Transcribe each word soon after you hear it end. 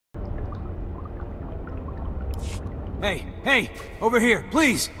Hey, over here,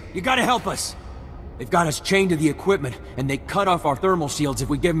 please! You gotta help us! They've got us chained to the equipment, and they cut off our thermal shields if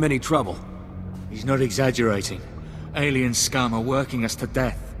we give them any trouble. He's not exaggerating. Alien scum are working us to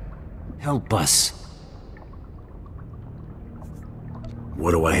death. Help us.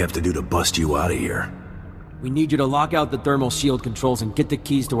 What do I have to do to bust you out of here? We need you to lock out the thermal shield controls and get the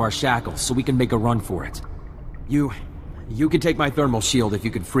keys to our shackles so we can make a run for it. You can take my thermal shield if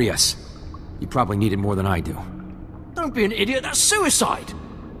you can free us. You probably need it more than I do. Don't be an idiot, that's suicide!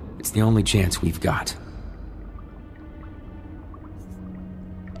 It's the only chance we've got.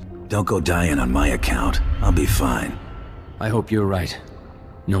 Don't go dying on my account. I'll be fine. I hope you're right.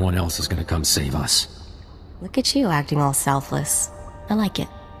 No one else is gonna come save us. Look at you acting all selfless. I like it.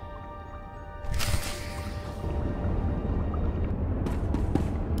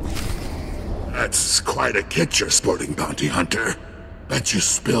 That's quite a kit you're sporting, Bounty Hunter. Bet you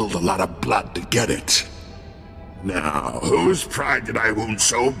spilled a lot of blood to get it. Now, whose pride did I wound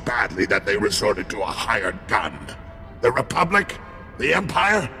so badly that they resorted to a hired gun? The Republic? The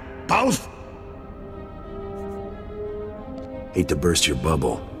Empire? Both? Hate to burst your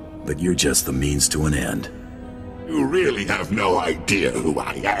bubble, but you're just the means to an end. You really have no idea who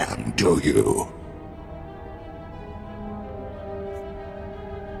I am, do you?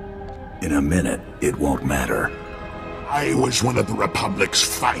 In a minute, it won't matter. I was one of the Republic's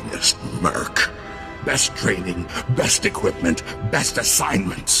finest, Merc. Best training, best equipment, best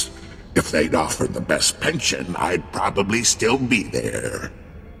assignments. If they'd offered the best pension, I'd probably still be there.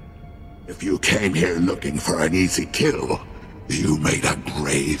 If you came here looking for an easy kill, you made a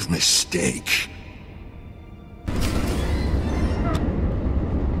grave mistake.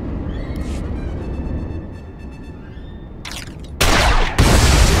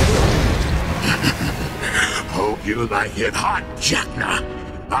 Hope you like it hot, Jackna.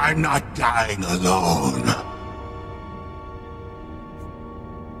 I'm not dying alone.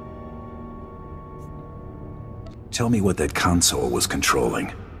 Tell me what that console was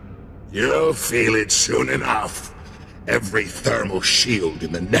controlling. You'll feel it soon enough. Every thermal shield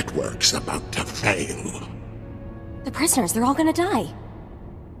in the network's about to fail. The prisoners, they're all gonna die.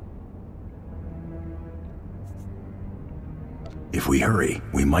 If we hurry,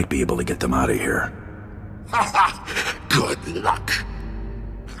 we might be able to get them out of here. Haha! Good luck.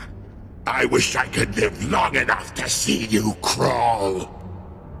 I wish I could live long enough to see you crawl.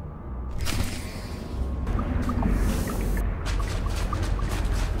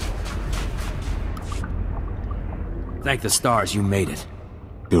 Thank the stars you made it.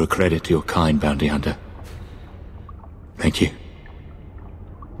 You're a credit to your kind, Bounty Hunter. Thank you.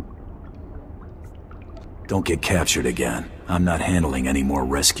 Don't get captured again. I'm not handling any more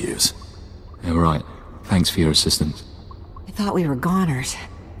rescues. All right. Thanks for your assistance. I thought we were goners.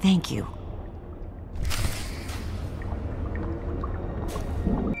 Thank you.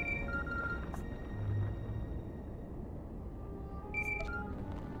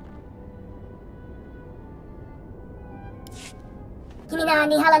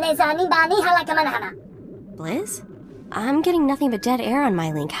 Blizz? I'm getting nothing but dead air on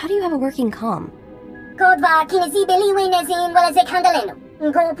my link. How do you have a working comm?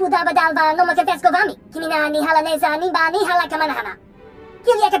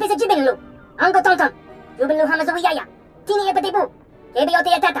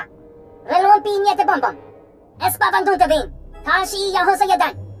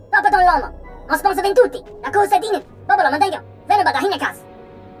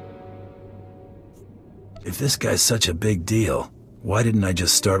 If this guy's such a big deal, why didn't I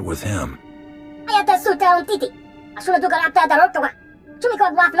just start with him?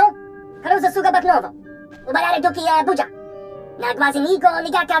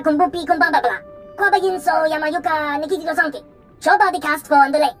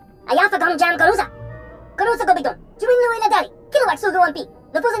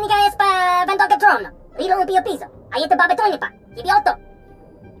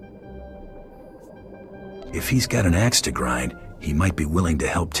 If he's got an axe to grind, he might be willing to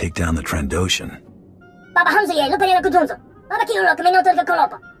help take down the Trandoshan.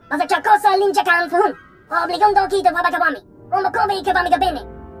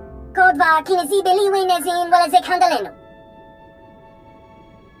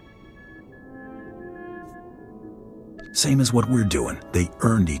 Same as what we're doing. They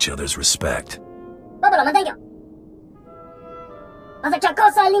earned each other's respect.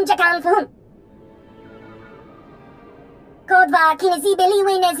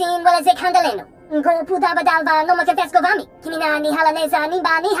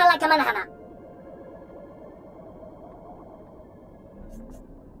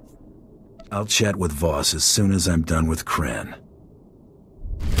 I'll chat with Voss as soon as I'm done with Kren.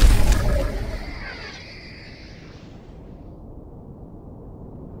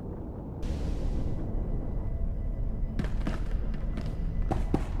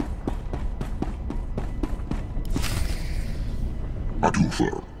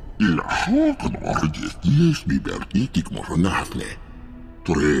 Adúfar, ila hákan argyð jesmi bertítik morra nafne.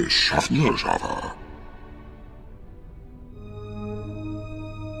 Tore shafna shafa.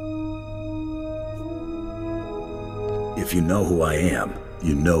 If you know who I am,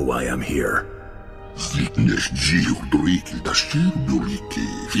 you know why I'm here. Zitnes jiudriki da shirduriki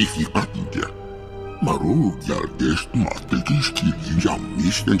fifi katja. Marug yal dest mattekiski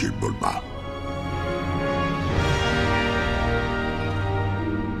jammis den jibbalba.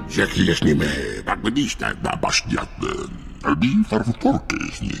 Jackie me bagbedista da bastiaten. Albin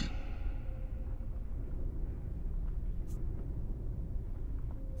farvutorkesni.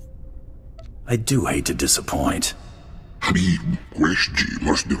 I do hate to disappoint. Habib, questi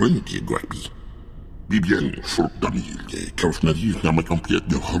mos durante guapi. Bibien fort damilje, kaufnadir na ma kampiet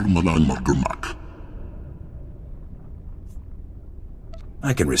de harmalan margumak.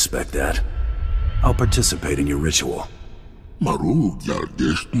 I can respect that. I'll participate in your ritual. Marug yal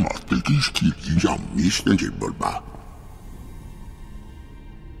dest mattekiski jammis den jibbalba.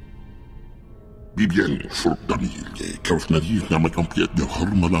 Bibien fort damilje, kaufnadir na ma kampiet de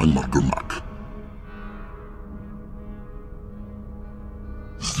harmalan margumak.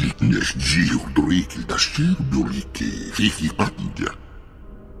 Zitnes jiudriki da shirduriki fifi katja.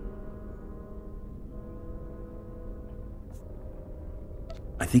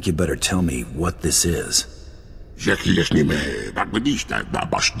 I think you better tell me what this is. Jackie me bagbedista da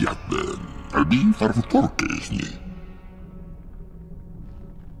bastiaten. Albin farvutorkesni.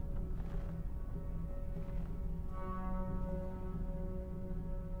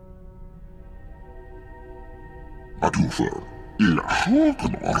 Adúfar, ila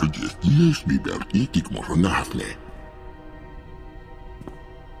hákan argyð jesmi bertítik morra nafne.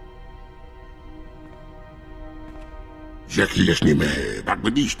 Jackie me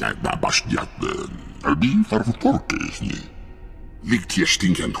bagbedista da bastiaten. Albin farvutorkesni. Victia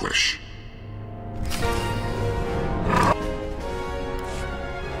stinkentwesh.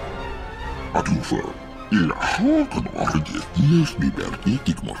 Adúfar, ila hákan argyð jesmi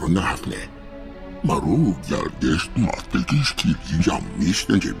bertítik morra nafne. Marug yal dest mattekiski jammis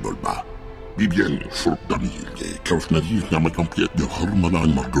den jibbalba. Bibien fort damilje, kaufnadir na ma kampiet de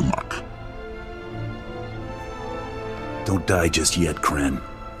harmalan margumak. Don't die just yet, Kren.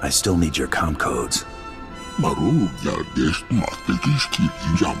 I still need your comm codes. Marug yal dest mattekiski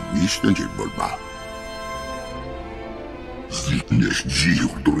jammis den jibbalba. Zitnes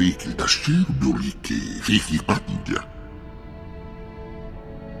jiudriki da shirduriki fifi katja.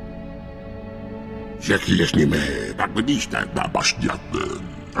 Jackie me bagbedista da bastiaten.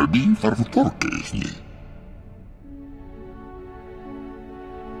 Albin farvutorkesni.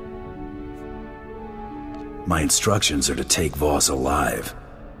 My instructions are to take Voss alive.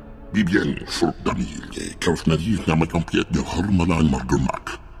 Bibien fort damilje, kaufnadir na ma kampiet de harmalan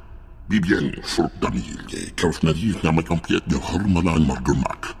margumak. Bibien fort damilje, kaufnadir na ma kampiet de harmalan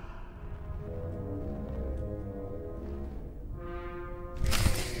margumak.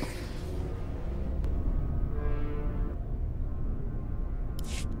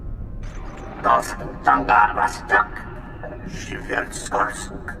 Das tanga rastak,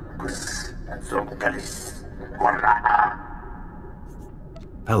 Shivertskorsk, Gus, Zomkalis, Warra'a.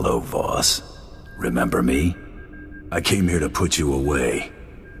 Hello, Voss. Remember me? I came here to put you away.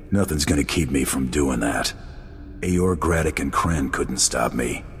 Nothing's gonna keep me from doing that. Aor, Graddock, and Kren couldn't stop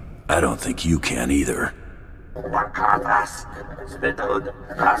me. I don't think you can either. Warkavas, Svetod,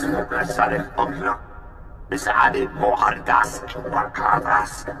 Rasmukrasare Omna. Besade Mohardas,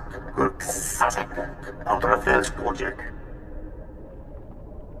 Warkavas, Gurksasek, Outerfels Project.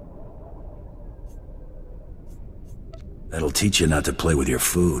 That'll teach you not to play with your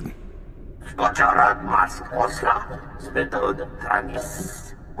food. Gojarad Mas Osla, Svetod,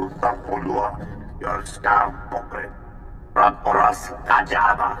 Tranis, Utapulua, Yorska, Pokre. Raporas,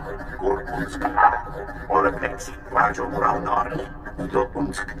 Kajava, Gurkunska, Oleflexi, Rajo Braunori,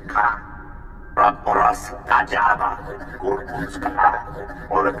 Dokunska. Raporas, Kajava, Gurkunska,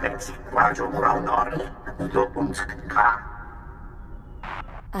 Oleflexi, Rajo Braunori, Dokunska.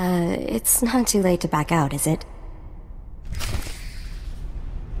 It's not too late to back out, is it?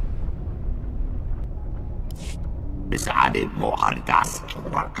 Besade Mohardas,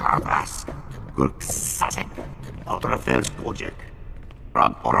 Warkavas, Gurksasek, Outerfels Project.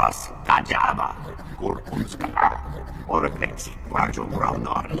 Raporas, Kajava, Gurkunska, Oleflexi, Rajo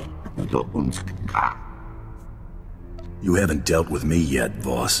Braunori, Do unska. You haven't dealt with me yet,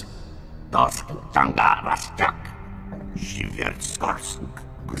 Voss. Dos tanga rastak. Shivertskorsk.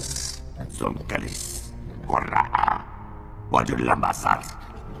 Zonkelis. Korra. Wajulambasar.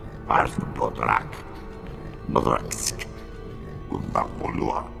 Parsk podrak. Modraksk.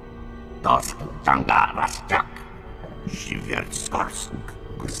 Umbapolua. Dos tanga rastak. Shivertskorsk.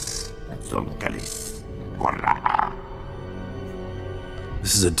 Zonkelis. Korra.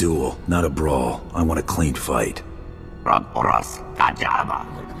 This is a duel, not a brawl. I want a clean fight. Rod oras kajama.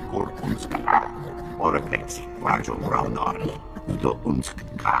 Kurkunska. Oreflex. Wajul raunari. Do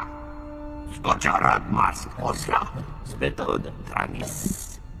unska. Skočarad Mars Osla, SWTOR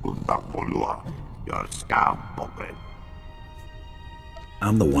Tranis, Umbapolua, your scam pocket.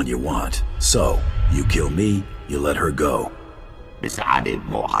 I'm the one you want. So, you kill me, you let her go. Besade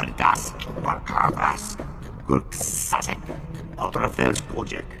Mohardas, Wakavas, Gurksasek, Outerfels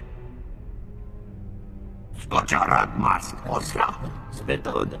project. Skočarad Mars Osla,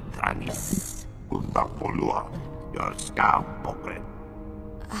 SWTOR Tranis, Umbapolua, your scam pocket.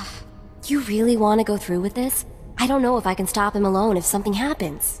 You really want to go through with this? I don't know if I can stop him alone if something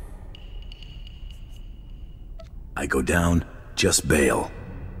happens. I go down, just bail.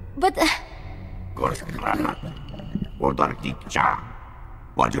 But... Gorskrana, Odarticha,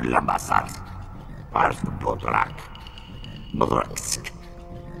 Wajulambasar, Parsk Podrak, Modraksk,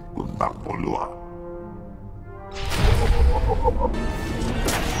 Umbapolua.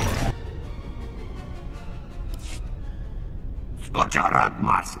 Skočarad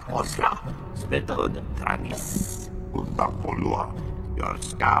Mars Osla, SWTOR Tranis, Umbapolua, your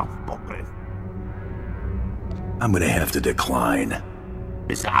scam pocket. I'm gonna have to decline.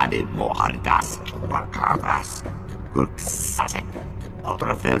 Besade Mohardas, Wakavas, Gurksasek,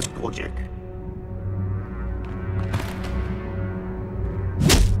 Outerfels project.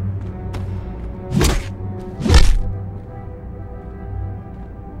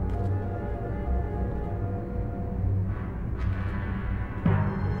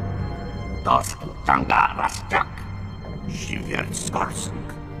 Dos tanga rastak. Shivertskorsk.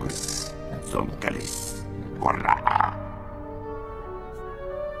 Zonkelis. Korra.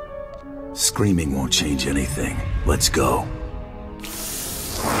 Screaming won't change anything. Let's go.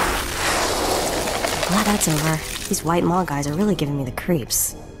 Glad that's over. These White Maw guys are really giving me the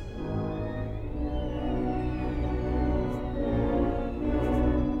creeps.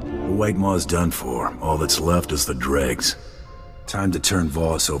 The White Maw's done for. All that's left is the dregs. Time to turn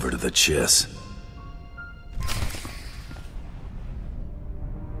Voss over to the Chiss.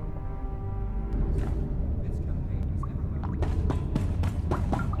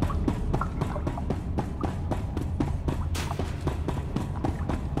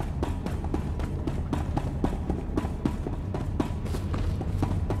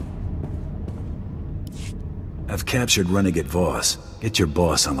 I've captured Renegade Voss. Get your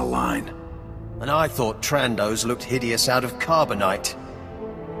boss on the line. And I thought Trandos looked hideous out of carbonite.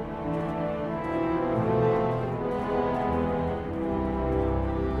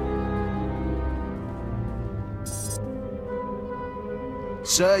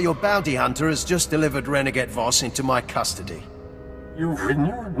 Sir, your bounty hunter has just delivered Renegade Voss into my custody. You've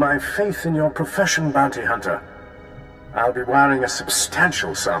renewed my faith in your profession, bounty hunter. I'll be wiring a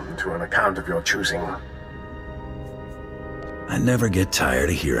substantial sum to an account of your choosing. I never get tired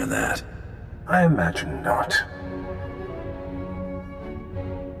of hearing that. I imagine not.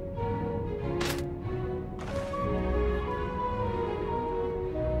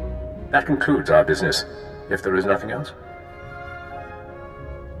 That concludes our business, if there is nothing else.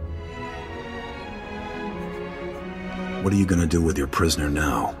 What are you gonna do with your prisoner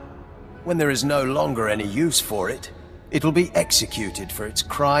now? When there is no longer any use for it, it'll be executed for its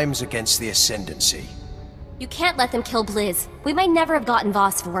crimes against the Ascendancy. You can't let them kill Blizz. We might never have gotten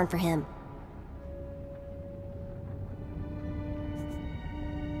Voss if it weren't for him.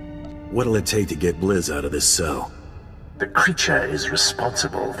 What'll it take to get Blizz out of this cell? The creature is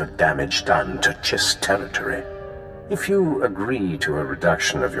responsible for damage done to Chiss territory. If you agree to a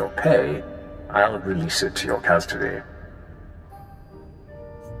reduction of your pay, I'll release it to your custody.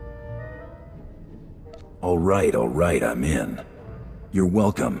 All right, I'm in. You're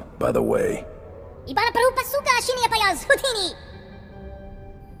welcome, by the way.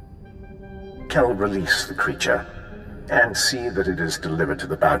 Kel, release the creature, and see that it is delivered to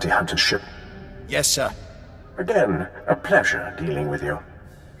the bounty hunter's ship. Yes, sir. Again, a pleasure dealing with you.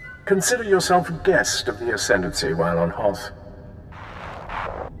 Consider yourself a guest of the Ascendancy while on Hoth.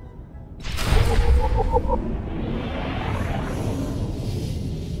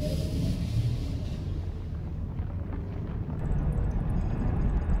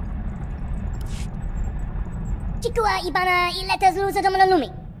 Chikua ibana ileta zuluza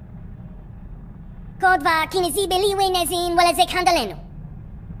domonolumi. Kodva kinizibe liwe nezin waleze kandaleno.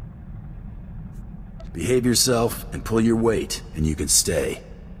 Behave yourself and pull your weight, and you can stay.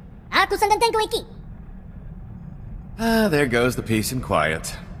 Aku sandantenko iki. Ah, there goes the peace and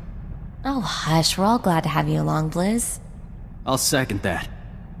quiet. Oh, hush. We're all glad to have you along, Blizz. I'll second that.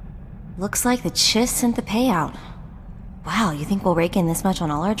 Looks like the Chiss sent the payout. Wow, you think we'll rake in this much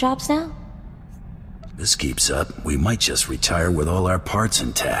on all our jobs now? This keeps up, we might just retire with all our parts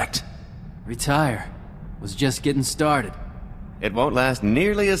intact. Retire? Was just getting started. It won't last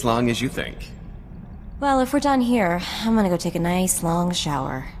nearly as long as you think. Well, if we're done here, I'm gonna go take a nice long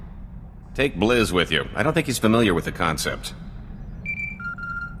shower. Take Blizz with you. I don't think he's familiar with the concept.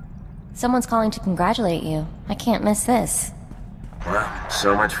 Someone's calling to congratulate you. I can't miss this. Well,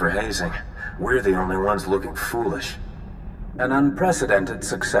 so much for hazing. We're the only ones looking foolish. An unprecedented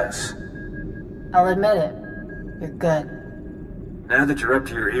success. I'll admit it. You're good. Now that you're up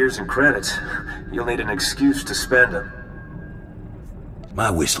to your ears in credits, you'll need an excuse to spend them. My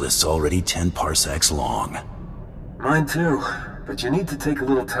wish list's already 10 parsecs long. Mine too, but you need to take a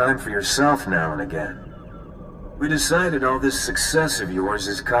little time for yourself now and again. We decided all this success of yours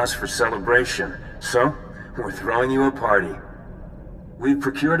is cause for celebration, so we're throwing you a party. We've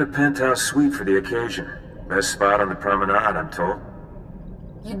procured a penthouse suite for the occasion. Best spot on the promenade, I'm told.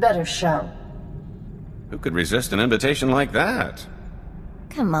 You'd better show. Who could resist an invitation like that?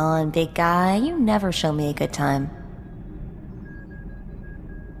 Come on, big guy. You never show me a good time.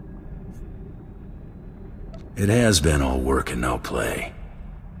 It has been all work and no play.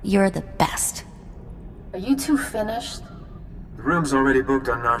 You're the best. Are you two finished? The room's already booked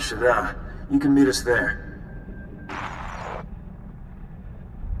on Nar Shaddaa. You can meet us there.